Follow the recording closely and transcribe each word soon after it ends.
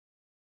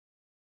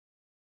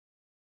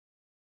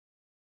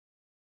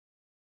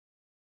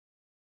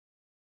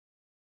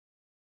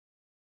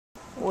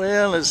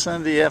Well, it's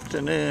Sunday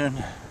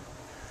afternoon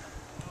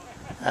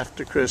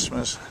after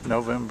Christmas,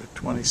 November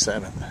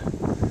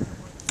 27th,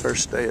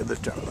 first day of the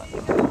tournament.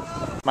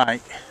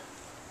 Mike.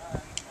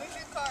 Where's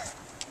your cart?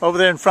 Over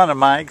there in front of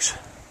Mike's.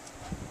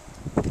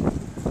 A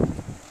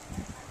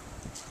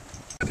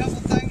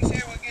couple things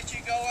here will get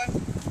you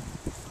going.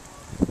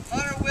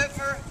 Hunter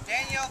Whitmer,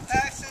 Danielle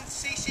Paxton,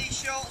 C.C.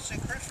 Schultz,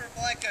 and Christopher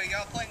Blanco.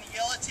 Y'all playing the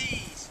yellow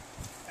tees.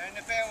 They're in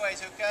the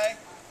fairways, okay?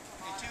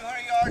 You're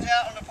 200 yards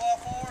out on the par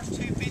 4s,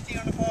 250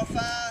 on the par 5.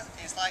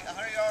 It's like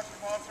 100 yards on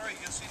the par 3.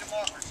 You'll see the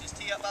markers. Just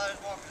tee up by those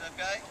markers,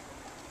 okay?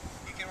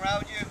 You can ride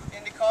with your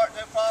Indy cart,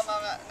 no problem.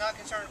 I'm not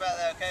concerned about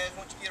that, okay? I just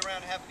want you to get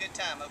around and have a good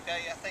time,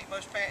 okay? I think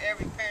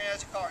every parent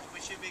has a cart, so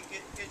we should be in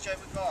good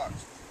shape with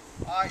carts.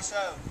 Alright,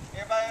 so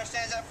everybody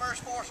understands that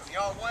first foursome.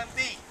 Y'all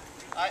 1B.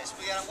 Alright, so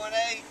we got a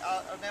 1A.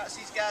 I'll announce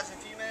these guys in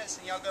a few minutes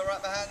and y'all go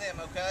right behind them,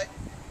 okay?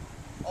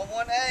 On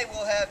 1A,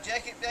 we'll have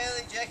Jacob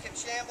Daly, Jacob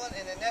Shamblin,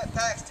 and Annette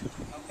Paxton,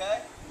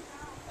 okay?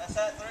 That's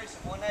that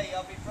threesome. 1A,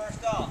 y'all be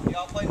first off.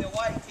 Y'all playing the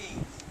white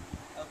tees,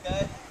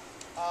 okay?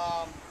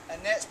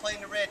 Annette's playing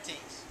the red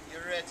tees.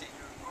 You're the red tees.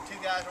 Two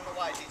guys on the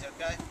white tees,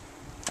 okay?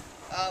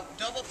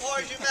 Double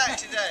par is your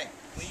max today.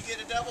 When you get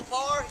a double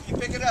par, you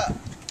pick it up.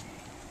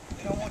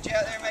 We don't want you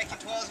out there making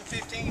 12s and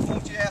 15s. We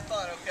want you to have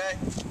fun, okay?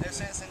 No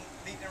sense in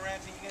beating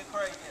around until you get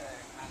crazy out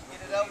there.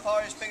 Get a double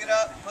par, just pick it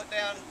up, put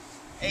down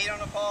 8 on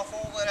the par 4,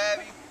 what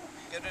have you.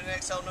 Go to the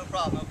next hole, no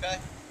problem,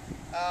 okay?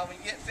 When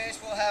you get finished,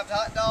 we'll have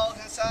hot dogs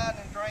inside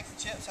and drinks and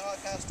chips and all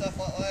that kind of stuff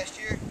like last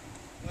year.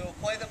 We will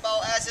play the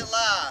ball as it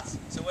lies.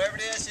 So wherever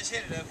it is, just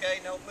hit it, okay?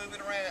 Don't move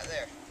it around out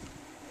there.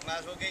 You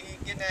might as well get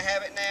in that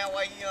habit now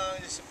while you're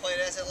young, just to play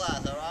it as it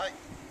lies, all right?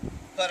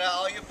 Put out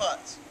all your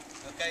putts,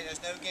 okay?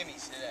 There's no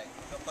gimmies today.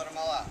 We're going to put them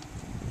all out.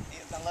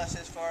 Unless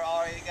it's for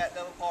already got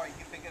double par, you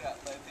can pick it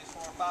up. But if it's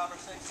for 5 or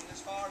 6 and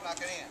this far,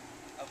 knock it in,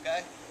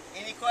 okay?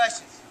 Any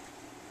questions?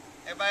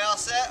 Everybody all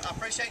set? I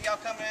appreciate y'all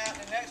coming out.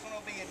 The next one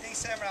will be in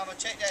December. I'm going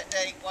to check that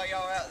date while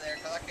y'all are out there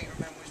because I can't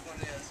remember which one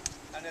it is.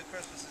 I know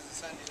Christmas is a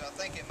Sunday, so I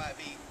think it might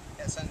be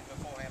that Sunday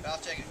beforehand, but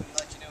I'll check it and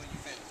let you know when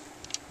you finish.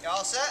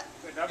 Y'all all set?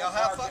 Y'all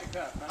have fun?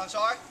 Pickup, huh? I'm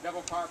sorry?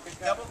 Double par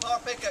pickup. Double par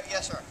pickup,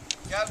 yes sir.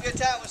 Y'all have a good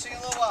time. We'll see you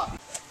in a little while.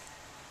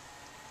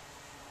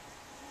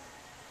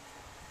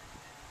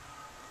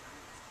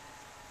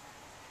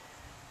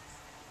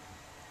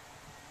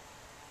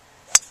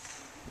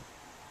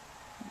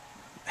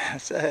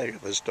 That's a heck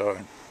of a start.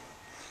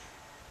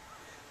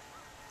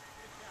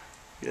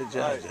 Good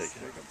job,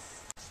 Jacob.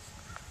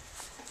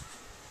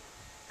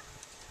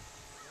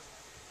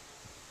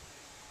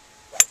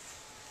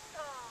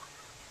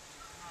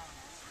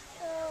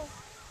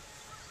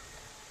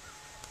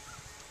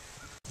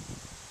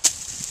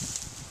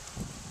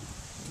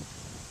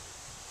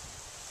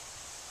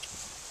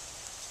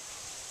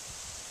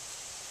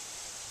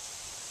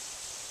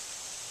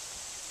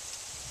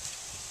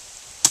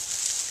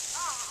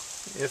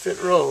 If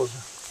it rolls.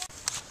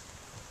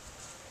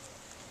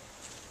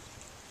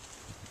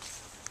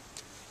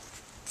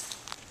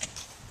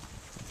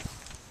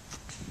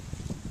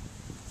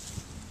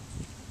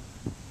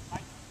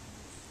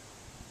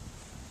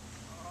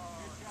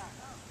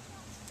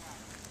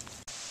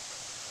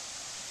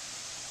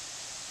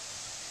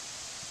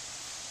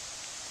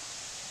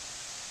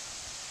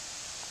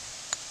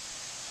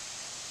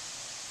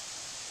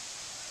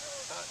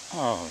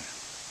 Oh.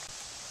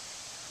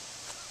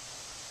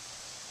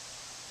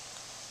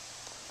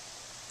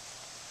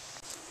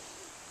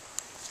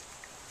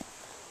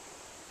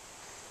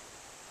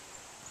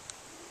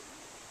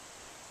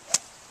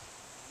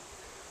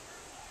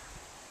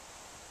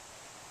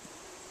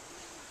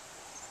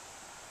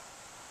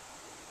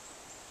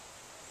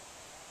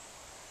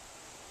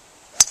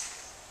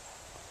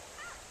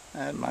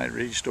 That might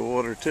reach the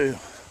water too.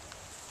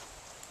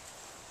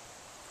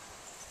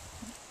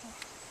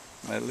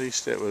 At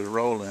least it was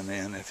rolling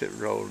in if it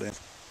rolled in.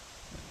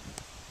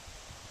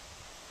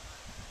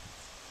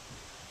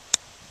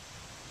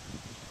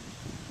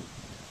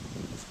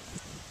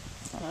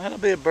 Well, that'll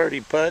be a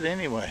birdie putt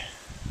anyway.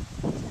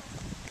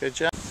 Good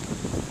job.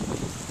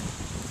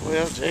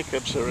 Well,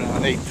 Jacob's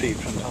around 8 feet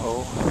from the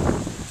hole.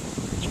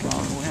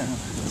 Strong wind.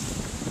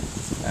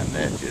 And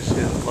that just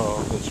hit a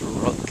ball that's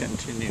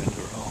continuing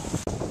to roll.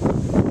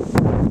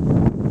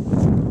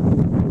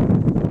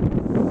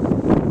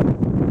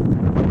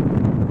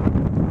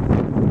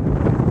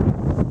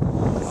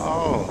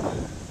 Oh.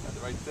 At the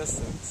right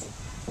distance.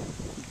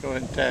 Go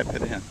ahead and tap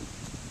it in.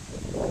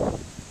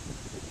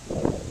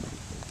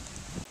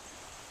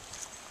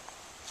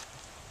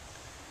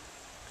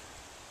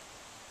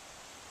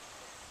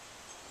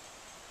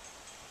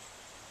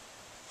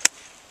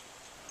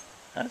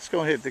 That's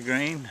going to hit the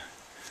green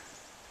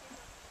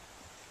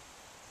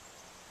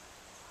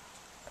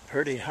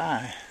pretty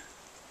high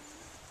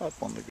up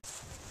on the green.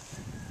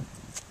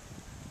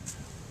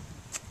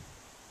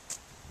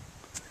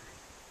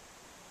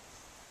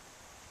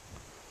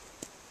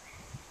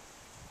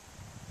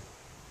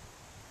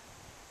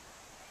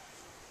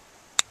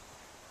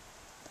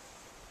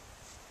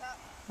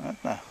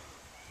 No.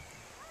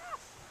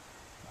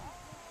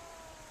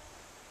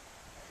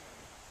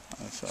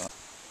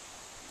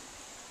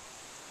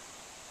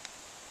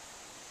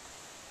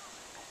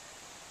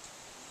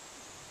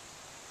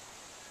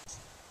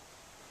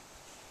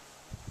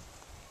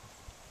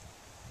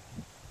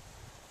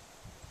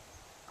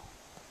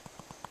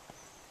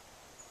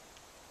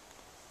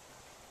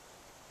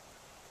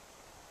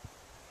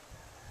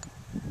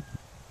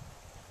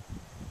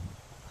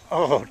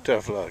 Oh,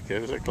 tough luck.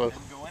 It was a close.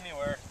 Didn't go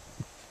anywhere.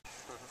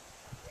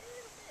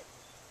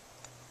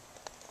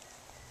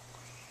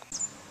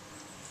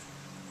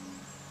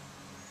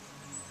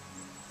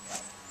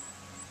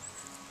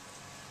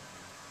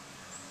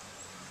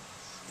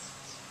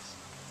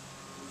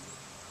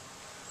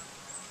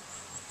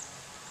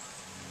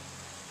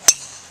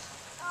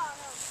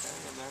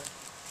 Hang in there.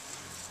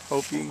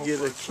 Hope you can get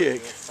a Hopefully it's ready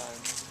kick. this time.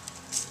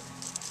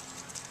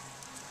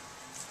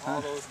 All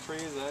those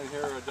trees, I didn't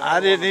hear a I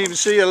darn didn't one of even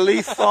see a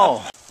leaf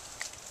fall.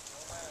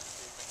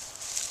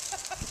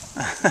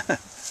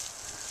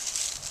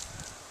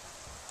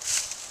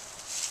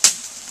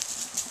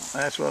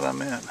 That's what I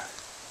meant. them.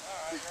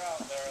 Alright, you're out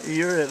there.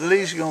 You're at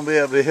least going to be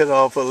able to hit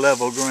off a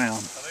level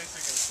ground. At least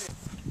you can see it.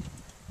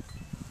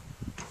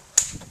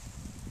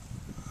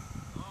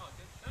 Oh,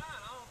 good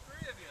shot, all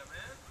three of you,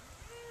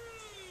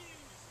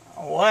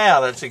 man.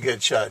 Wow, that's a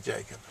good shot,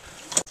 Jacob.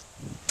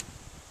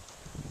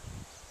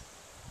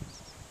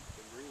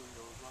 The green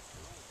goes left to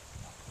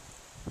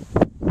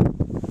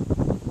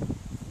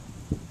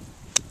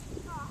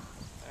right.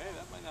 Hey,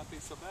 that might not be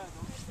so bad,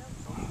 though.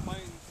 Don't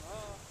complain.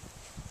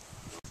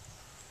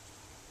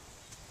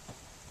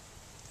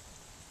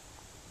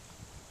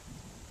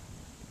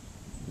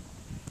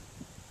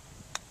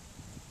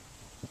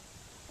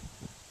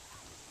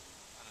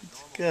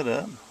 Get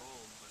up.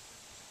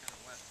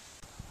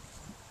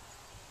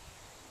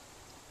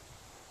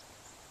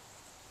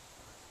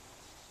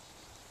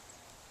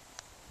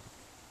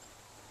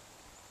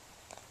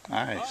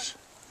 Nice.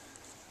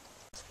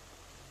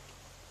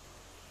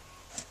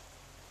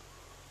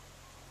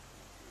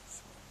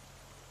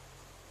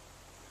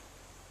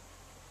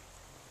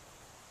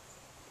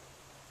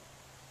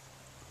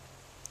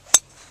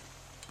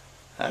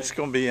 That's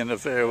going to be in the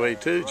fairway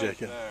too, right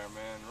Jacob. there,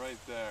 man, right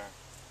there.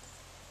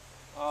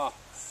 Oh,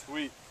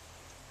 sweet.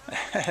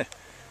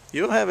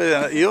 You'll have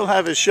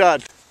a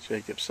shot.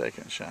 Jacob's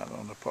second shot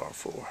on the par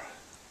 4.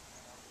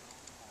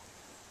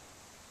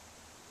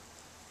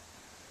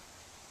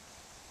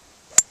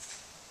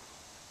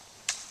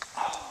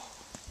 I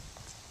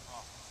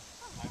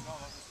know,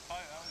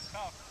 that was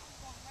tough.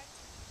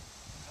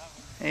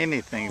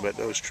 Anything but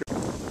those trees.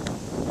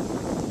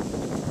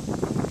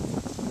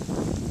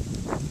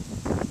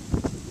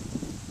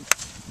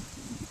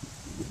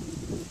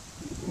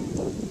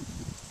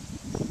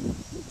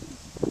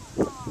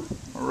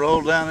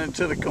 Roll down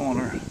into the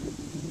corner.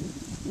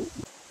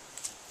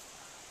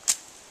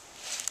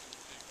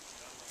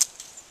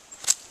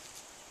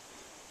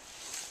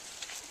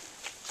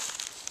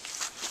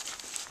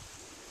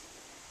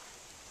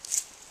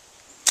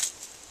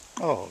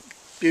 Oh,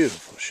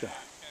 beautiful shot.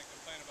 Can't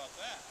complain about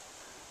that.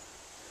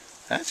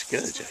 That's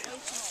good, Jacob.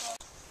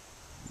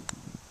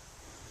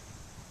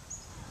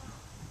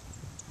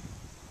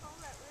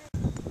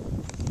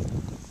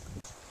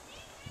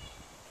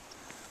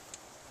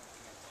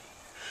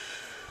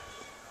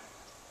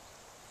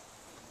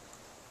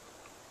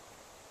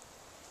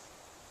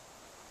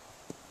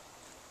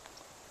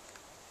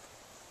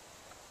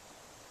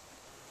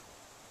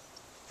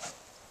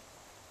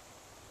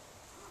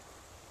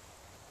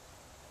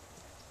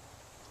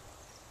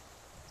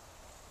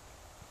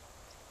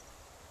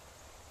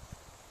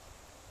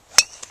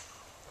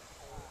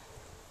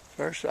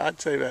 First, I'd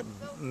say that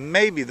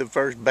maybe the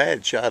first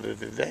bad shot of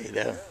the day,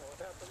 though. Alright,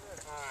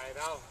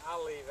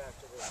 I'll leave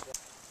after this.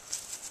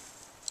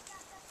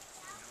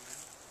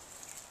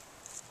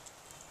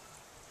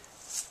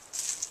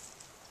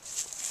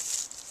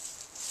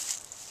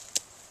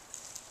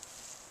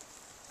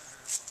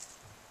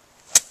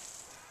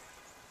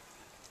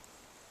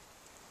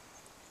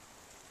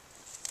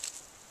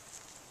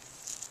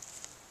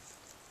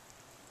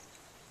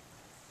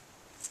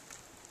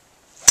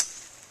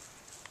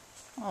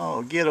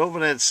 Oh, get over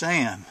that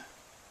sand.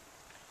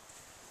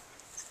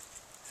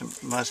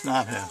 It must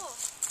not have.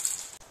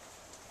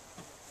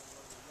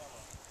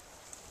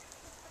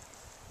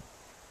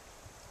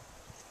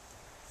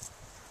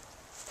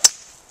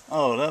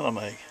 Oh, that'll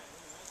make.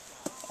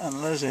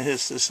 Unless it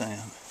hits the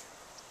sand.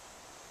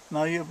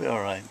 No, you'll be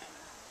all right.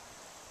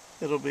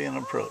 It'll be an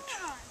approach.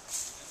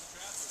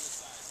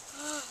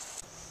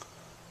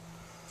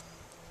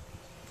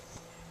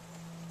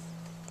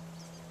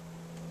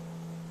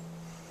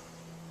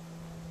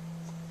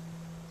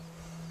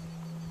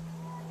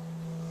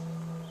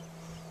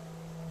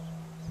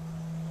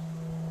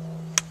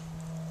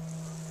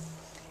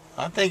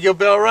 I think you'll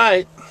be all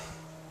right.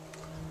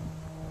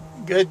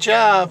 Good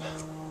job.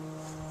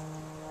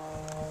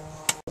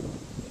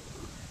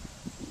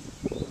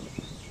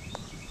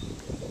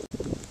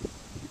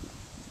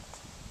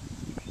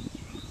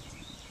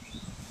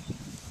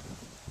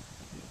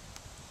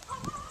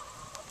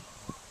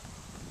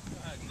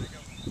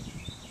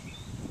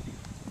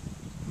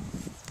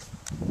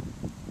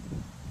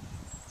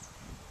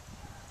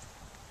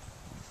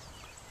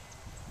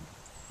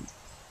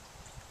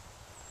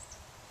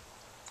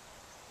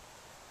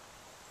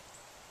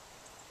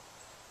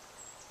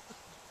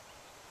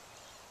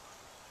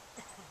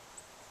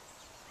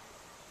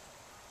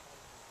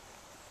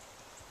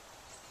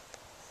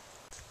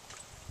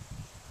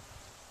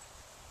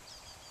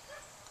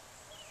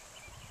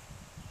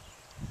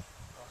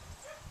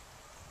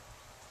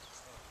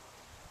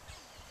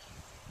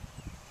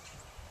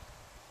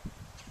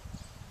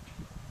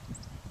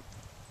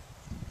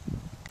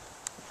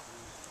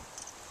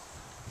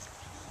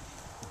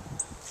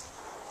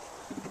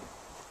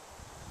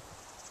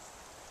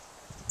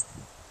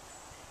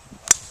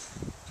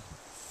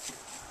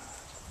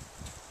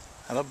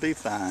 That'll be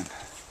fine.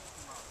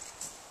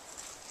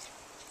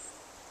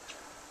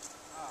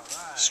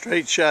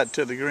 Straight shot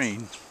to the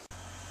green.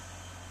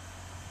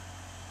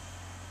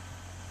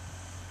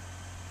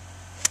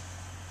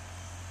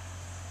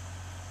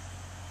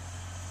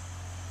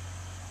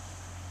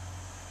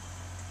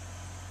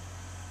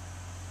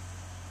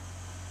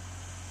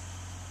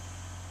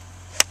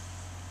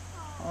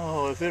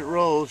 Oh, if it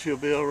rolls, you'll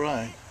be all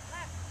right.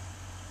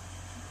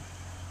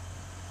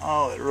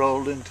 Oh, it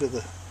rolled into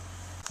the...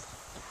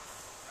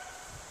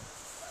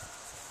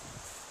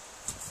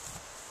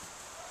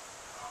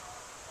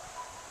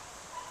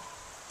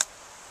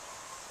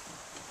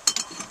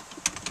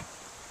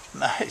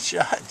 Nice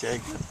shot,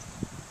 Jacob.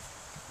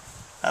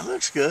 That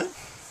looks good.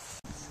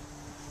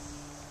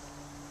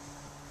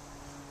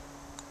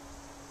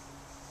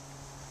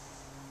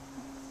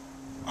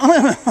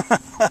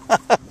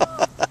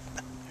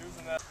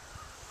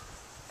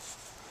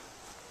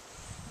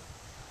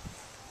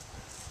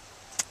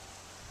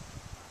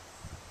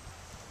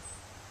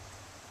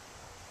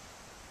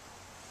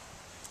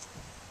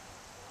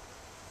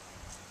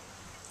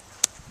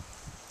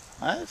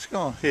 That's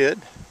going to hit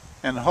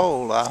and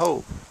hold, I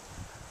hope.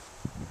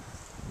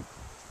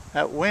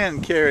 That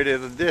wind carried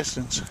it a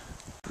distance.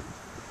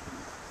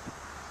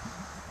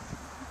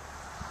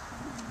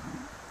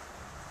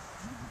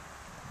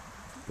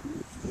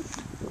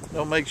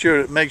 Don't make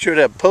sure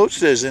that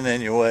post isn't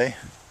in your way.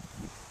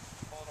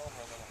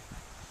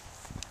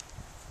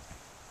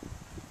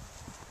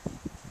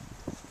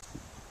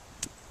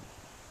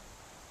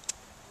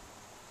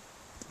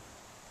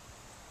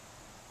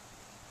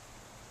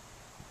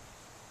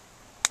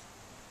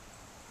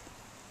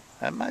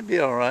 That might be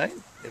all right.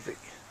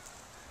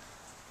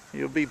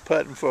 You'll be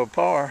putting for a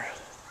par.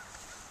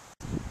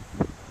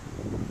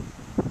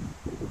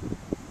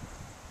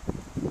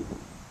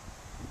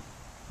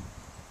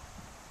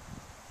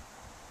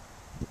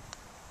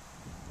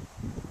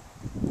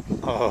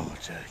 Oh,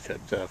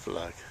 Jacob, tough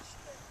luck.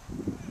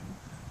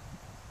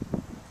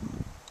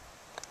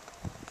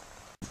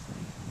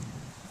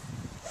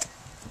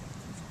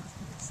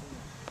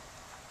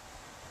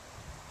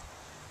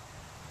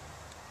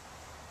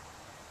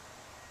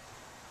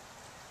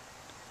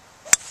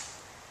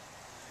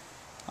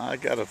 I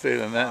got a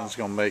feeling that one's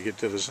gonna make it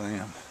to the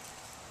sand.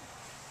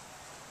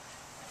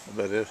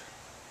 But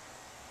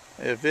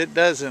if it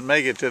doesn't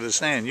make it to the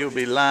sand, you'll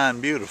be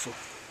lying beautiful.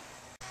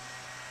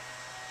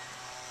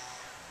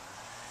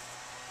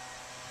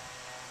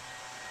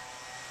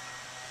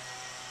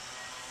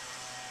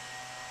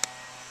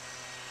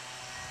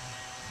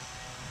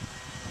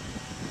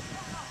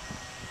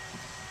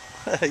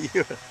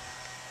 You.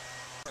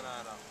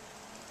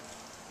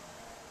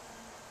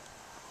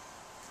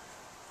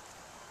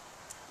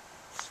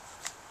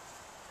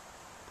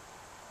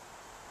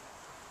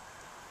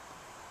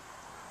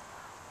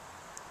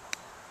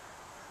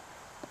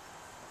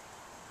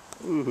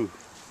 Ooh.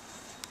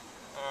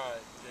 All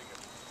right, Jacob.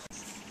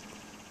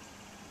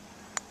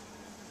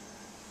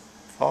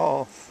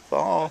 Fall.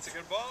 That's a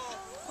good ball.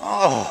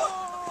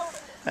 Oh,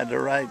 at the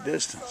right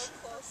distance.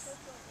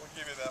 We'll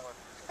give you that one.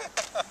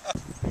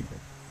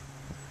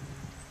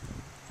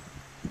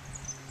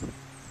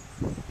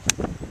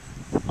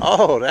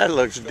 Oh, that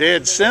looks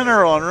dead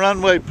center on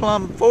runway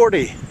plumb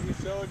 40. He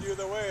showed you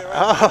the way, right?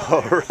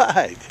 Oh,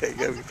 right. I should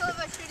have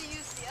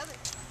used the other.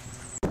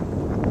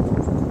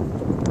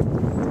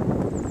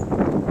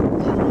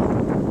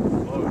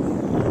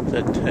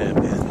 That's a tab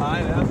in.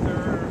 High after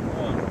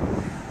one.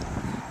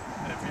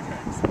 If he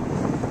makes it.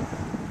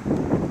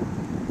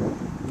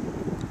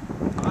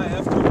 High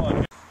after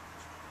one.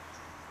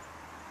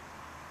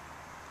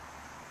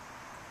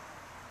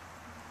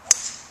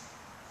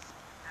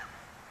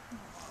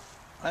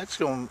 That's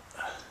going.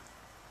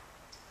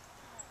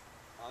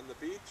 On the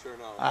beach or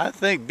no? I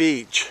think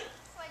beach.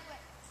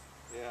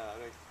 Yeah, I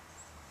think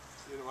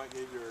you might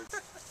need your. I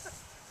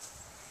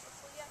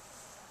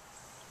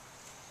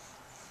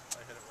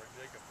hit it where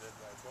Jacob did.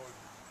 I told you.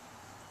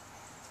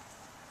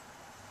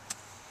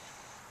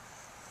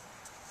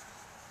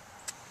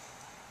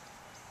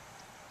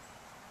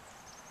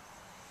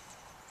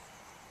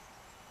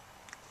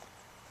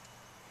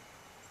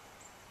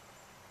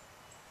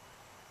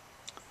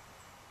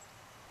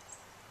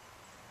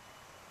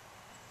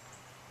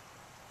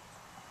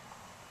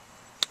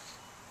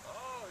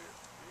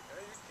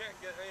 Can't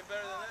get any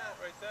better than that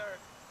right there.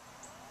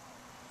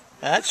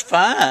 That's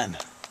fine.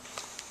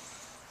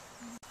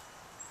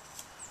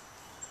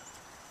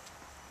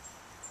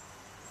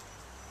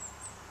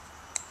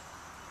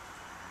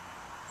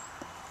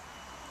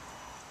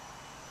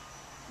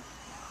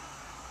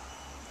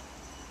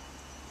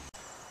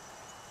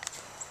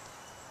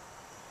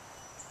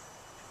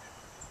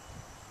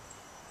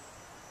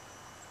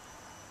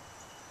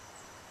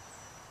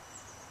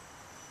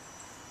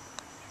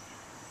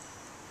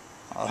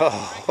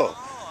 Oh,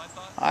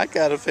 I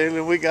got a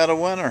feeling we got a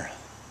winner.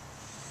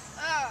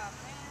 Oh,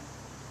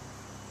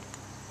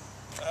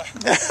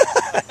 man.